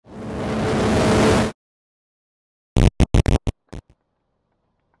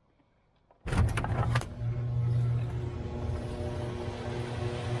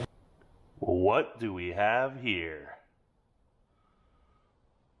What do we have here?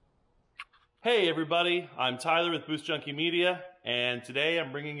 Hey everybody, I'm Tyler with Boost Junkie Media, and today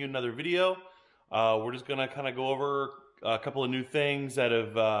I'm bringing you another video. We're just gonna kind of go over a couple of new things that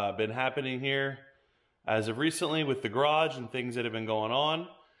have been happening here as of recently with the garage and things that have been going on.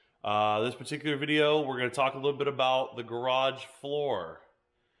 This particular video, we're gonna talk a little bit about the garage floor.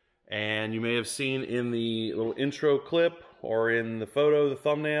 And you may have seen in the little intro clip or in the photo, the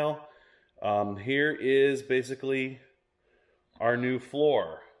thumbnail, here is basically our new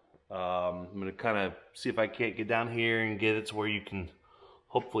floor. I'm going to kind of see if I can't get down here and get it to where you can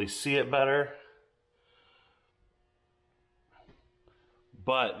hopefully see it better.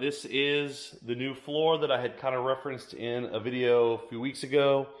 But this is the new floor that I had kind of referenced in a video a few weeks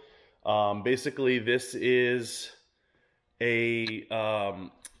ago. Basically, this is a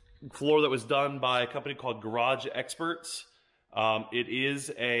floor that was done by a company called Garage Experts. It is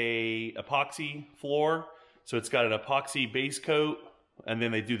a epoxy floor, so it's got an epoxy base coat, and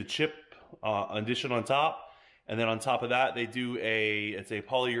then they do the chip addition on top, and then on top of that they do it's a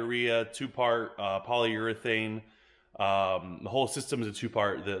polyurea two-part polyurethane. The whole system is a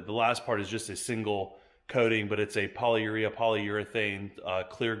two-part. The last part is just a single coating, but it's a polyurethane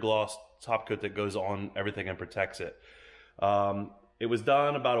clear gloss top coat that goes on everything and protects it. It was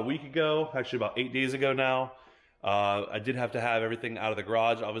done about a week ago, actually about 8 days ago now. I did have to have everything out of the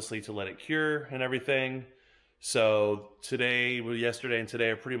garage, obviously, to let it cure and everything. So today, well, yesterday and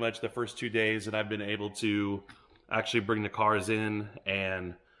today are pretty much the first 2 days that I've been able to actually bring the cars in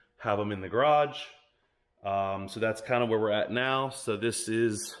and have them in the garage. So that's kind of where we're at now. So this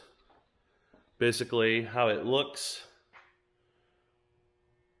is basically how it looks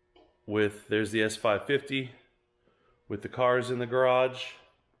there's the S550 with the cars in the garage.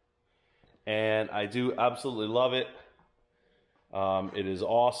 And I do absolutely love it. It is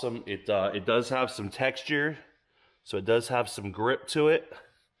awesome. It does have some texture, so it does have some grip to it.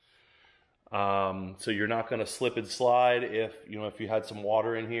 So you're not going to slip and slide if you had some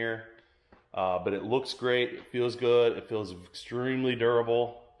water in here. But it looks great. It feels good. It feels extremely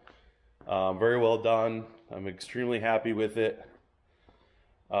durable. Very well done. I'm extremely happy with it.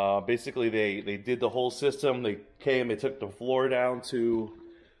 Basically, they did the whole system. They took the floor down to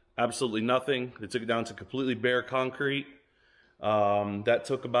absolutely nothing. They took it down to completely bare concrete. That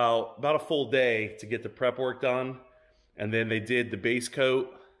took about a full day to get the prep work done. And then they did the base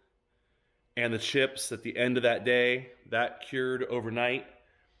coat and the chips at the end of that day. That cured overnight.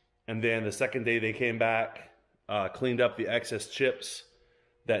 And then the second day they came back, cleaned up the excess chips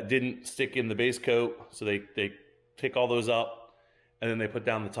that didn't stick in the base coat. So they take all those up, and then they put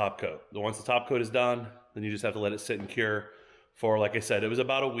down the top coat. Once the top coat is done, then you just have to let it sit and cure for, like I said, it was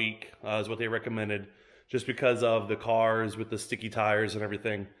about a week is what they recommended, just because of the cars with the sticky tires and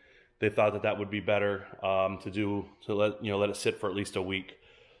everything. They thought that would be better to let it sit for at least a week.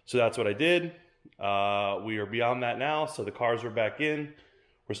 So that's what I did. We are beyond that now, so the cars are back in.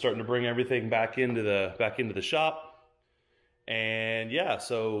 We're starting to bring everything back into the shop. And yeah,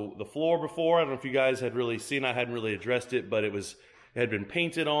 so the floor before, I don't know if you guys had really seen, I hadn't really addressed it, but it had been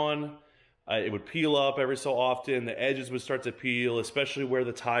painted on. It would peel up every so often. The edges would start to peel, especially where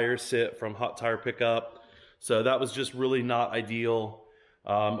the tires sit from hot tire pickup. So that was just really not ideal.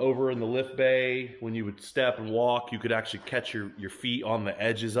 Over in the lift bay, when you would step and walk, you could actually catch your feet on the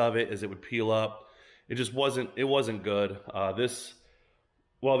edges of it as it would peel up. It just wasn't good.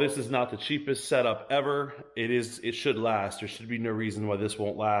 While this is not the cheapest setup ever, it should last. There should be no reason why this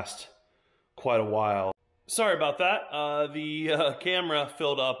won't last quite a while. Sorry about that. The camera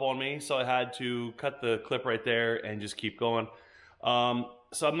filled up on me, so I had to cut the clip right there and just keep going.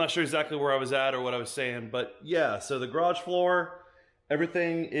 So I'm not sure exactly where I was at or what I was saying, but yeah, so the garage floor,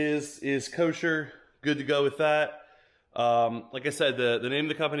 everything is kosher, good to go with that. Like I said, the name of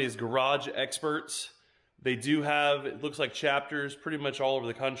the company is Garage Experts. They do have, it looks like chapters pretty much all over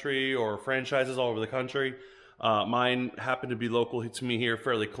the country, or franchises all over the country. Mine happened to be local to me here,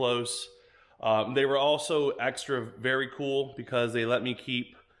 fairly close. They were also very cool because they let me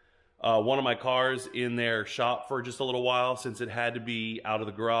keep one of my cars in their shop for just a little while, since it had to be out of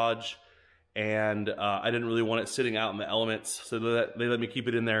the garage, and I didn't really want it sitting out in the elements, so they let me keep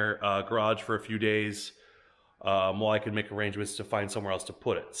it in their garage for a few days while I could make arrangements to find somewhere else to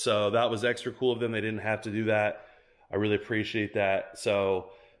put it. So that was extra cool of them. They didn't have to do that. I really appreciate that. So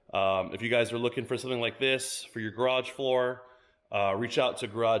if you guys are looking for something like this for your garage floor, reach out to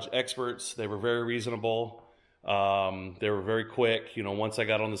Garage Experts. They were very reasonable. They were very quick. Once I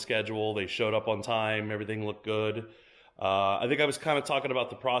got on the schedule, they showed up on time. Everything looked good. I think I was kind of talking about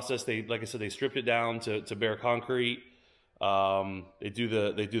the process. Like I said, they stripped it down to bare concrete. They do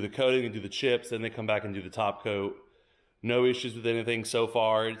the coating, they do the chips, then they come back and do the top coat. No issues with anything so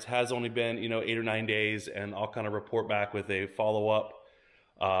far. It has only been, 8 or 9 days, and I'll kind of report back with a follow-up.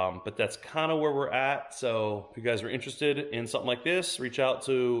 But that's kind of where we're at. So if you guys are interested in something like this, reach out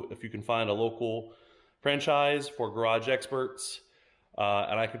to, if you can find a local franchise for Garage Experts.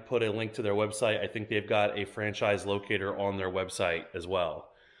 And I could put a link to their website. I think they've got a franchise locator on their website as well.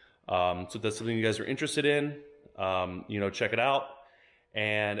 So if that's something you guys are interested in, check it out.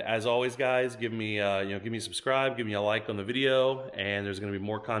 And as always, guys, give me a subscribe, give me a like on the video, and there's going to be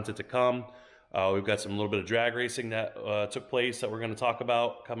more content to come. We've got some little bit of drag racing that took place that we're going to talk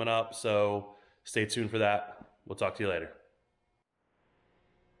about coming up. So stay tuned for that. We'll talk to you later.